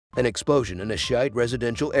An explosion in a Shi'ite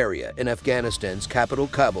residential area in Afghanistan's capital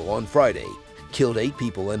Kabul on Friday killed 8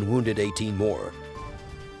 people and wounded 18 more.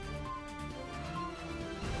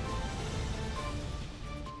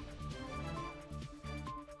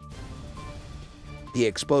 The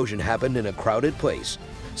explosion happened in a crowded place,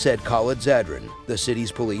 said Khalid Zadran, the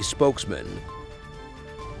city's police spokesman.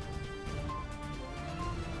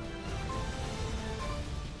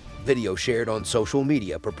 Video shared on social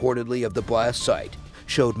media purportedly of the blast site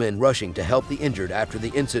showed men rushing to help the injured after the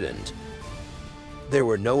incident. There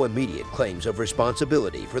were no immediate claims of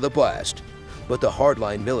responsibility for the blast, but the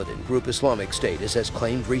hardline militant group Islamic State has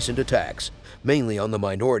claimed recent attacks, mainly on the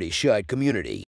minority Shiite community.